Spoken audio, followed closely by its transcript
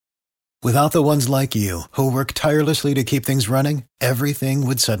Without the ones like you, who work tirelessly to keep things running, everything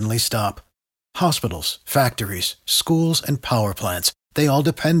would suddenly stop. Hospitals, factories, schools, and power plants, they all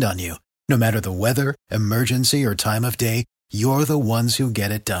depend on you. No matter the weather, emergency, or time of day, you're the ones who get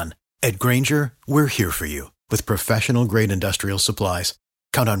it done. At Grainger, we're here for you with professional-grade industrial supplies.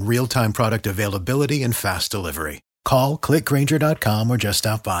 Count on real-time product availability and fast delivery. Call, click Grainger.com, or just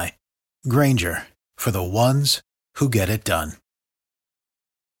stop by. Grainger, for the ones who get it done.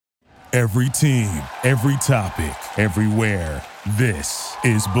 Every team, every topic, everywhere. This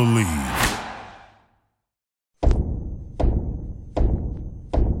is Believe.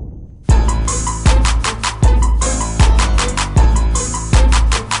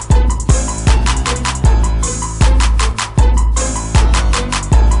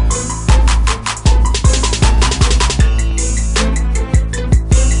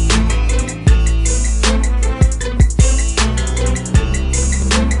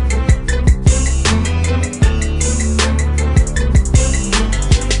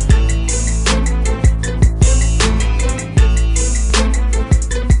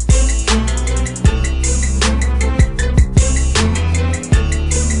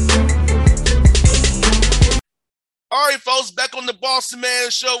 Boston Man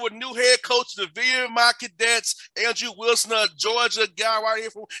Show with new head coach of the VMI Cadets, Andrew Wilson, a Georgia guy right here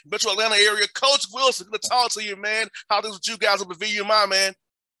from Metro Atlanta area. Coach Wilson, good to talk to you, man. How things with you guys up at VMI, man?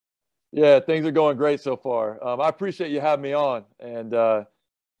 Yeah, things are going great so far. I appreciate you having me on. And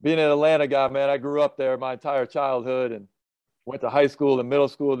being an Atlanta guy, man, I grew up there my entire childhood and went to high school and middle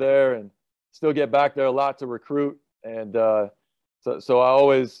school there and still get back there a lot to recruit. And so I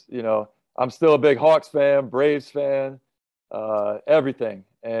always, I'm still a big Hawks fan, Braves fan. Everything.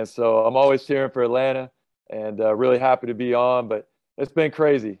 And so I'm always cheering for Atlanta and really happy to be on, but it's been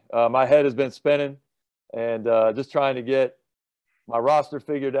crazy. My head has been spinning and just trying to get my roster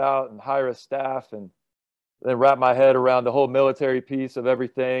figured out and hire a staff and then wrap my head around the whole military piece of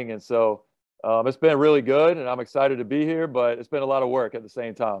everything. And so it's been really good and I'm excited to be here, but it's been a lot of work at the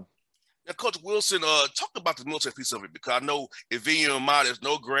same time. Now, Coach Wilson, talk about the military piece of it, because I know at VMI there's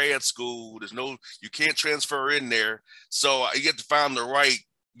no grad school, you can't transfer in there, so you have to find the right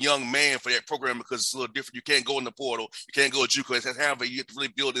young man for that program because it's a little different. You can't go in the portal, you can't go to JUCO. You have to really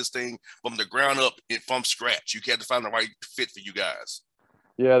build this thing from the ground up and from scratch. You have to find the right fit for you guys.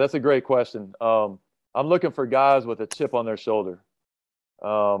 Yeah, that's a great question. I'm looking for guys with a chip on their shoulder.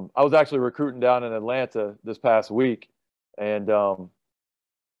 I was actually recruiting down in Atlanta this past week, and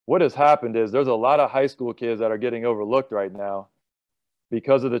what has happened is there's a lot of high school kids that are getting overlooked right now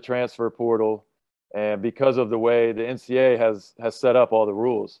because of the transfer portal and because of the way the NCAA has set up all the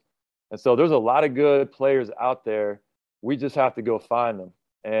rules. And so there's a lot of good players out there. We just have to go find them.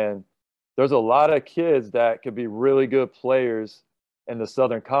 And there's a lot of kids that could be really good players in the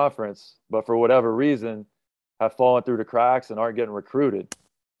Southern Conference, but for whatever reason have fallen through the cracks and aren't getting recruited.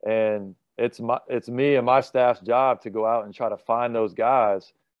 And it's me and my staff's job to go out and try to find those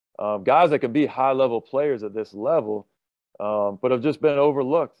guys. Guys that can be high-level players at this level, but have just been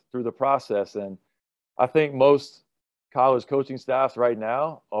overlooked through the process. And I think most college coaching staffs right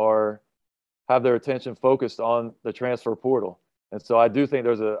now have their attention focused on the transfer portal. And so I do think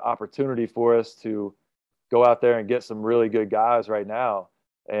there's an opportunity for us to go out there and get some really good guys right now.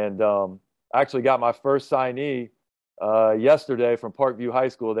 And I actually got my first signee yesterday from Parkview High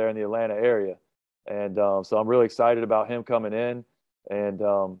School there in the Atlanta area. And so I'm really excited about him coming in. And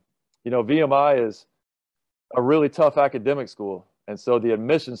VMI is a really tough academic school. And so the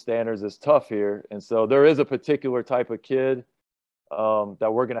admission standards is tough here. And so there is a particular type of kid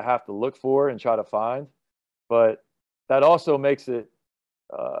that we're going to have to look for and try to find. But that also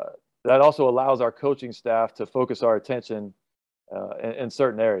that also allows our coaching staff to focus our attention in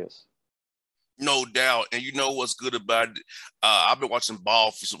certain areas. No doubt. And you know what's good about it? I've been watching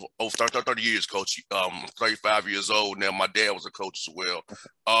ball for over 30 years, Coach. I'm 35 years old now. My dad was a coach as well.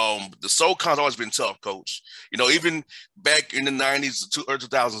 The SoCon's always been tough, Coach. Even back in the 90s, early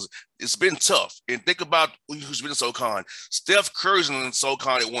 2000s, it's been tough. And think about who's been in SoCon. Steph Curry's in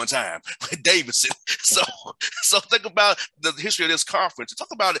SoCon at one time, Davidson. So think about the history of this conference. Talk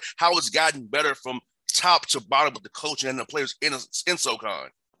about how it's gotten better from top to bottom with the coaching and the players in SoCon.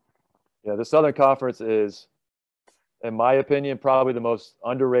 Yeah, the Southern Conference is, in my opinion, probably the most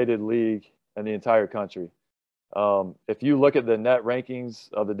underrated league in the entire country. If you look at the net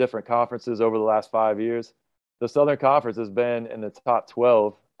rankings of the different conferences over the last 5 years, the Southern Conference has been in the top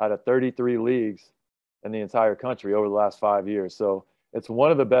 12 out of 33 leagues in the entire country over the last 5 years. So it's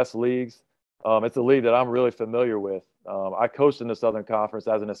one of the best leagues. It's a league that I'm really familiar with. I coached in the Southern Conference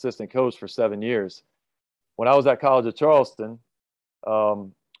as an assistant coach for 7 years. When I was at College of Charleston,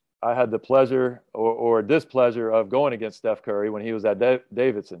 I had the pleasure or displeasure of going against Steph Curry when he was at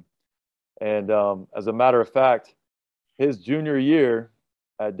Davidson. And as a matter of fact, his junior year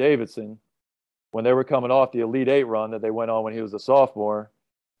at Davidson, when they were coming off the Elite Eight run that they went on when he was a sophomore,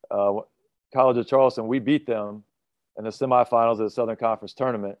 College of Charleston, we beat them in the semifinals of the Southern Conference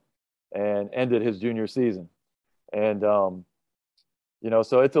tournament and ended his junior season. And,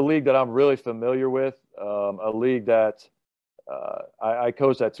 so it's a league that I'm really familiar with, a league that I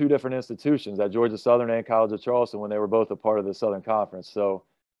coached at two different institutions, at Georgia Southern and College of Charleston, when they were both a part of the Southern Conference. So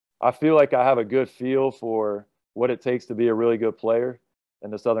I feel like I have a good feel for what it takes to be a really good player in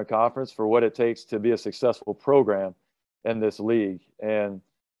the Southern Conference, for what it takes to be a successful program in this league. And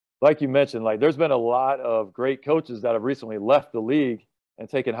like you mentioned, like there's been a lot of great coaches that have recently left the league and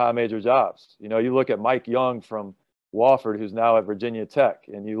taken high major jobs. You look at Mike Young from Wofford, who's now at Virginia Tech,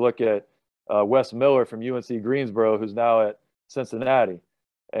 and you look at Wes Miller from UNC Greensboro, who's now at Cincinnati,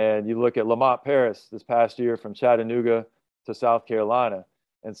 and you look at Lamont Paris this past year from Chattanooga to South Carolina.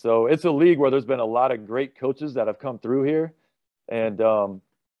 And so it's a league where there's been a lot of great coaches that have come through here, and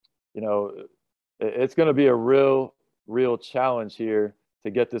it's going to be a real challenge here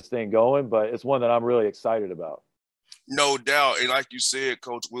to get this thing going, but it's one that I'm really excited about. No doubt. And like you said,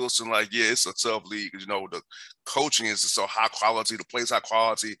 Coach Wilson, it's a tough league. The coaching is so high quality, the play's high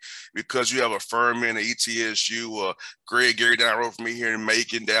quality, because you have a Furman, an ETSU, Greg Gary down the road from me here in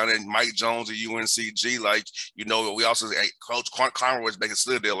Macon, down in Mike Jones at UNCG. We also, Coach Conroy is making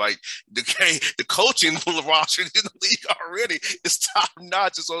Citadel. The coaching roster in the league already is top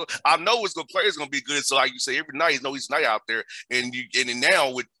notch. So I know players going to be good. So like you say, every night, he's night out there. And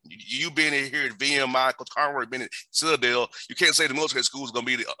now with you being here at VMI, Coach Conroy being at Citadel, you can't say the military school is going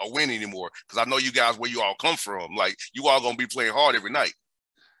to be a win anymore, because I know you guys where you all come from. You all going to be playing hard every night.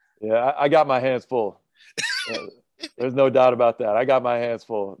 Yeah, I got my hands full. There's no doubt about that. I got my hands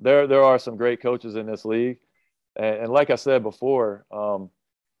full. There are some great coaches in this league. And like I said before,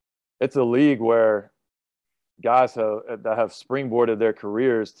 it's a league where guys that have springboarded their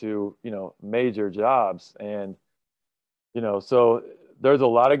careers to, major jobs. And, so there's a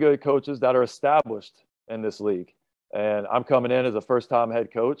lot of good coaches that are established in this league. And I'm coming in as a first-time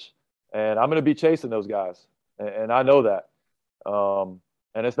head coach, and I'm going to be chasing those guys. And I know that.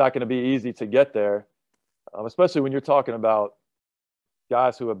 And it's not going to be easy to get there, especially when you're talking about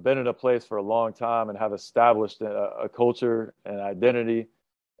guys who have been in a place for a long time and have established a culture and identity.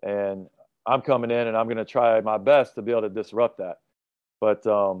 And I'm coming in and I'm going to try my best to be able to disrupt that. But,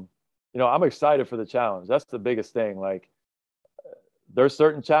 I'm excited for the challenge. That's the biggest thing. There's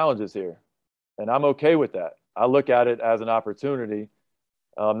certain challenges here, and I'm okay with that. I look at it as an opportunity,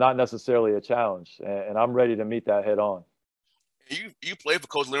 not necessarily a challenge, and I'm ready to meet that head on. You played for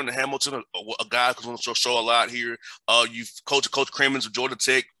Coach Leonard Hamilton, a guy who's going to show a lot here. You've coached Coach Crimmins of Georgia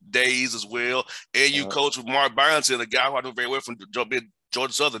Tech days as well, and you coached with Mark Byington, a guy who I know very well from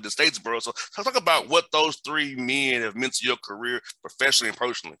Georgia Southern, the Statesboro. So talk about what those three men have meant to your career, professionally and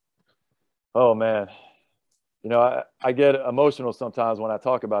personally. Oh man, I get emotional sometimes when I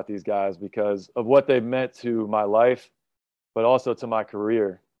talk about these guys because of what they've meant to my life, but also to my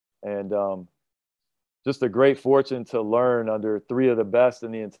career. And just a great fortune to learn under three of the best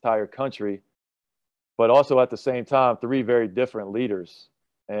in the entire country, but also at the same time, three very different leaders.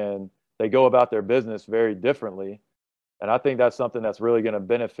 And they go about their business very differently. And I think that's something that's really going to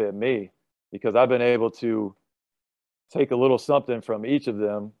benefit me, because I've been able to take a little something from each of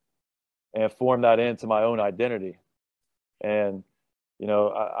them and form that into my own identity. And,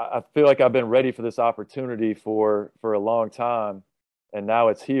 I feel like I've been ready for this opportunity for a long time, and now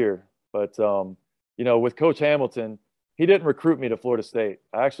it's here. But, with Coach Hamilton, he didn't recruit me to Florida State.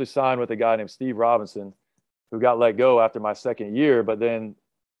 I actually signed with a guy named Steve Robinson, who got let go after my second year, but then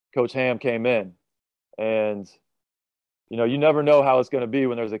Coach Ham came in. And, you never know how it's going to be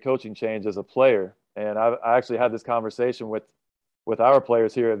when there's a coaching change as a player. And I actually had this conversation with our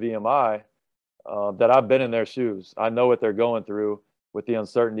players here at VMI, that I've been in their shoes. I know what they're going through with the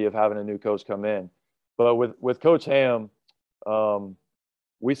uncertainty of having a new coach come in. But with Coach Ham,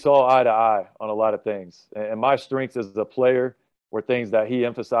 we saw eye to eye on a lot of things. And my strengths as a player were things that he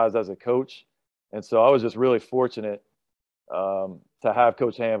emphasized as a coach. And so I was just really fortunate to have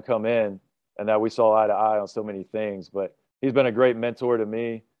Coach Ham come in, and that we saw eye to eye on so many things. But he's been a great mentor to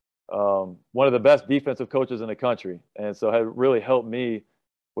me, one of the best defensive coaches in the country. And so it really helped me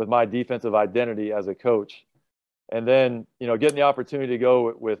with my defensive identity as a coach. And then, getting the opportunity to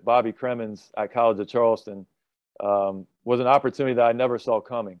go with Bobby Cremins at College of Charleston was an opportunity that I never saw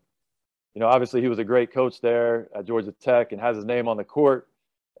coming. Obviously he was a great coach there at Georgia Tech and has his name on the court.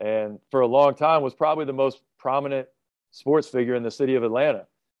 And for a long time was probably the most prominent sports figure in the city of Atlanta.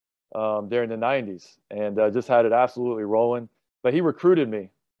 during the 90s, and just had it absolutely rolling. But he recruited me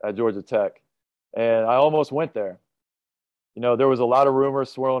at Georgia Tech, and I almost went there. You know, there was a lot of rumors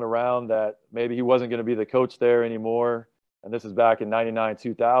swirling around that maybe he wasn't going to be the coach there anymore. And this is back in 99,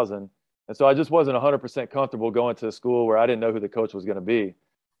 2000. And so I just wasn't 100% comfortable going to a school where I didn't know who the coach was going to be.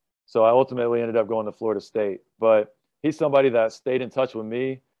 So I ultimately ended up going to Florida State. But he's somebody that stayed in touch with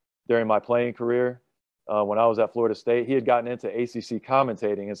me during my playing career. When I was at Florida State, he had gotten into ACC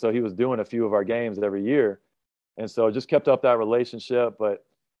commentating. And so he was doing a few of our games every year. And so just kept up that relationship. But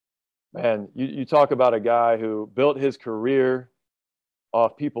man, you talk about a guy who built his career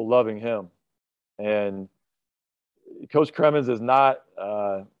off people loving him. And Coach Cremins is not,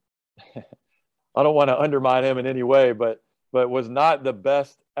 I don't want to undermine him in any way, but was not the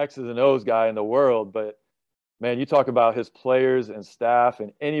best X's and O's guy in the world. But man, you talk about his players and staff,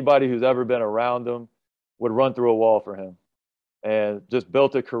 and anybody who's ever been around him would run through a wall for him, and just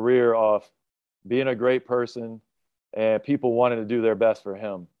built a career off being a great person and people wanting to do their best for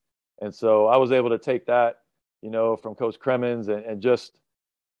him. And so I was able to take that, you know, from Coach Cremins and just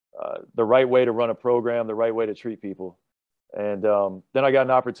the right way to run a program, the right way to treat people. And then I got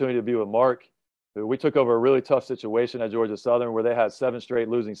an opportunity to be with Mark, who we took over a really tough situation at Georgia Southern where they had 7 straight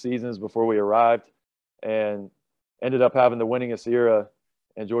losing seasons before we arrived, and ended up having the winningest era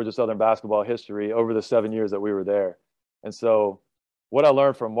in Georgia Southern basketball history over the 7 years that we were there. And so what I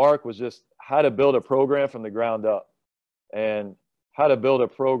learned from Mark was just how to build a program from the ground up, and how to build a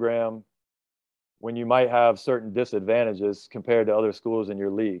program when you might have certain disadvantages compared to other schools in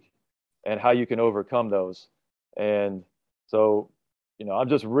your league, and how you can overcome those. And so, you know, I'm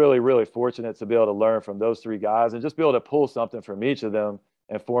just really, really fortunate to be able to learn from those 3 guys and just be able to pull something from each of them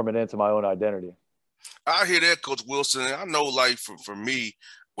and form it into my own identity. I hear that, Coach Wilson. I know, like, for me,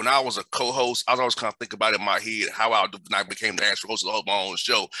 when I was a co-host, I was always kind of thinking about it in my head how I became the actual host of my own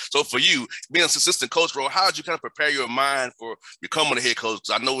show. So for you, being an assistant coach role, how did you kind of prepare your mind for becoming a head coach?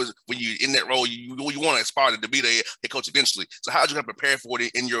 Because I know when you're in that role, you want to aspire to be the head coach eventually. So how did you kind of prepare for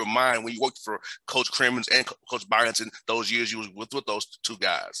it in your mind when you worked for Coach Cremins and Coach Byington those years you was with those 2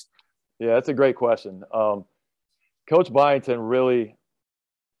 guys? Yeah, that's a great question. Coach Byington really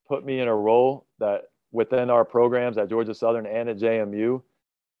put me in a role that within our programs at Georgia Southern and at JMU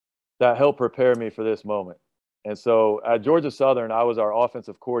that helped prepare me for this moment. And so at Georgia Southern, I was our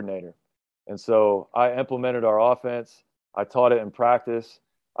offensive coordinator. And so I implemented our offense. I taught it in practice.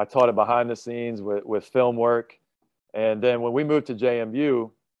 I taught it behind the scenes with film work. And then when we moved to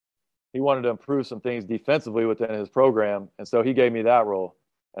JMU, he wanted to improve some things defensively within his program. And so he gave me that role,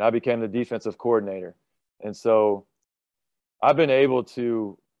 and I became the defensive coordinator. And so I've been able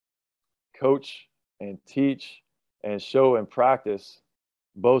to coach and teach and show and practice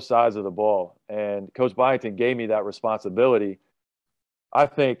both sides of the ball. And Coach Byington gave me that responsibility, I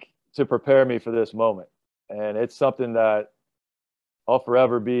think, to prepare me for this moment. And it's something that I'll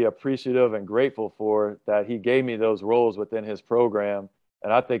forever be appreciative and grateful for, that he gave me those roles within his program.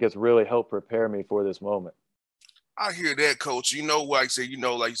 And I think it's really helped prepare me for this moment. I hear that, Coach. You know, like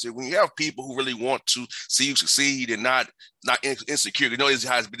you said, when you have people who really want to see you succeed and not insecure, you know, it's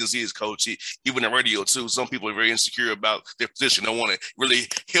how business is, Coach. Even in radio too, some people are very insecure about their position. They want to really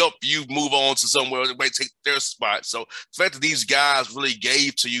help you move on to somewhere that might take their spot. So the fact that these guys really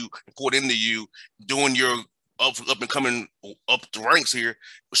gave to you and poured into you, doing your up and coming up the ranks here,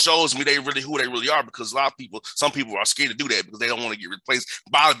 shows me who they really are. Because some people are scared to do that because they don't want to get replaced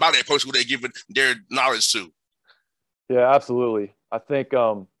by that person who they're giving their knowledge to. Yeah, absolutely. I think,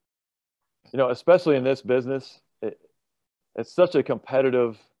 you know, especially in this business, it's such a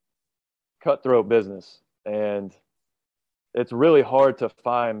competitive, cutthroat business. And it's really hard to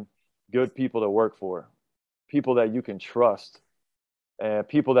find good people to work for, people that you can trust, and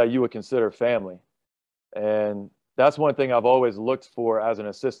people that you would consider family. And that's one thing I've always looked for as an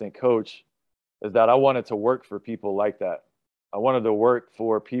assistant coach, is that I wanted to work for people like that. I wanted to work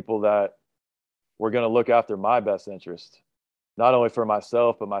for people that we're going to look after my best interest, not only for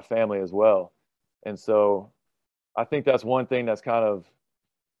myself, but my family as well. And so I think that's one thing that's kind of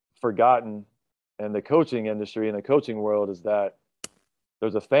forgotten in the coaching industry, in the coaching world, is that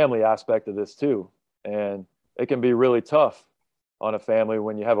there's a family aspect of this too. And it can be really tough on a family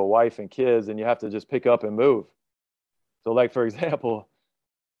when you have a wife and kids and you have to just pick up and move. So like, for example,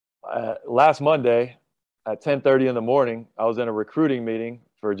 last Monday at 10:30 in the morning, I was in a recruiting meeting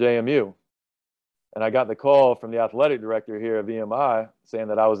for JMU. And I got the call from the athletic director here at VMI saying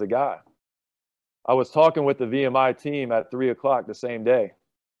that I was the guy. I was talking with the VMI team at 3:00 the same day.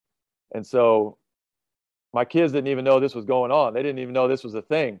 And so my kids didn't even know this was going on. They didn't even know this was a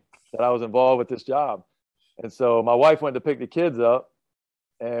thing, that I was involved with this job. And so my wife went to pick the kids up,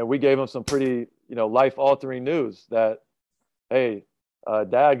 and we gave him some pretty, life-altering news that, hey,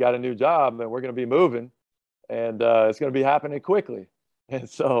 Dad got a new job, and we're going to be moving, and it's going to be happening quickly. And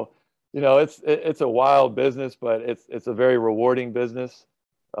so, it's a wild business, but it's a very rewarding business.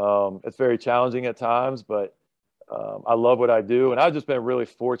 It's very challenging at times, but I love what I do. And I've just been really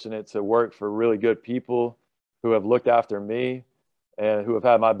fortunate to work for really good people who have looked after me and who have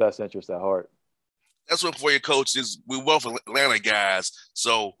had my best interest at heart. That's what for your coaches. We're both Atlanta guys.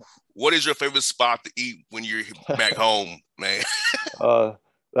 So what is your favorite spot to eat when you're back home, man?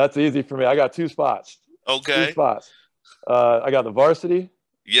 That's easy for me. I got 2 spots. Okay. 2 spots. I got the Varsity.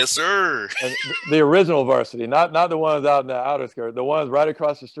 Yes, sir. And the original Varsity, not the ones out in the outer skirt, the ones right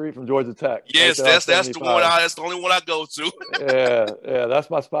across the street from Georgia Tech. Yes, right that's the one. That's the only one I go to. yeah, that's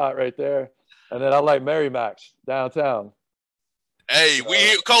my spot right there. And then I like Mary Mac's downtown. Hey,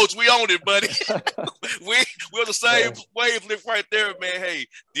 Coach, we own it, buddy. we're the same wavelength right there, man. Hey,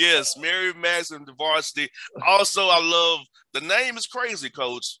 yes, Mary Mac's and the Varsity. Also, I love the name is crazy,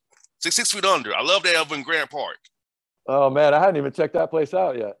 Coach. 6 Feet Under. I love that over in Grant Park. Oh man, I hadn't even checked that place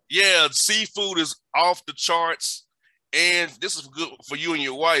out yet. Yeah, seafood is off the charts, and this is good for you and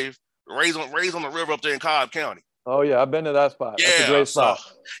your wife. Raised on the river up there in Cobb County. Oh yeah, I've been to that spot. Yeah, that's a great spot.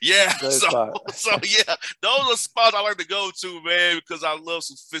 So yeah, those are spots I like to go to, man, because I love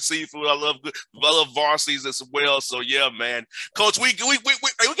some seafood. I love Varsities as well. So yeah, man, Coach, we can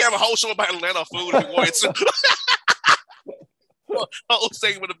have a whole show about Atlanta food if we wanted to. Whole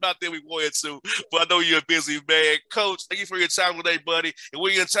segment about that we wanted to, but I know you're a busy man. Coach, thank you for your time today, buddy. And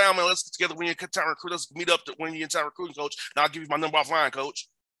when you're in town, man, let's get together when you're in town recruiting. Let's meet up when you're in town recruiting, Coach. And I'll give you my number offline, Coach.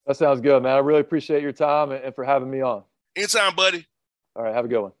 That sounds good, man. I really appreciate your time and for having me on. Anytime, buddy. All right, have a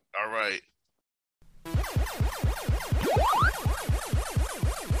good one. All right.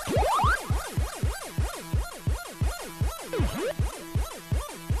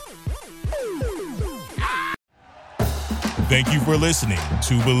 Thank you for listening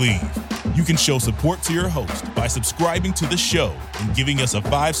to Believe. You can show support to your host by subscribing to the show and giving us a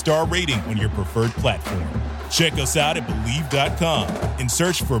 5-star rating on your preferred platform. Check us out at Believe.com and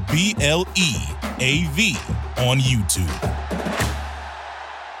search for BLEAV on YouTube.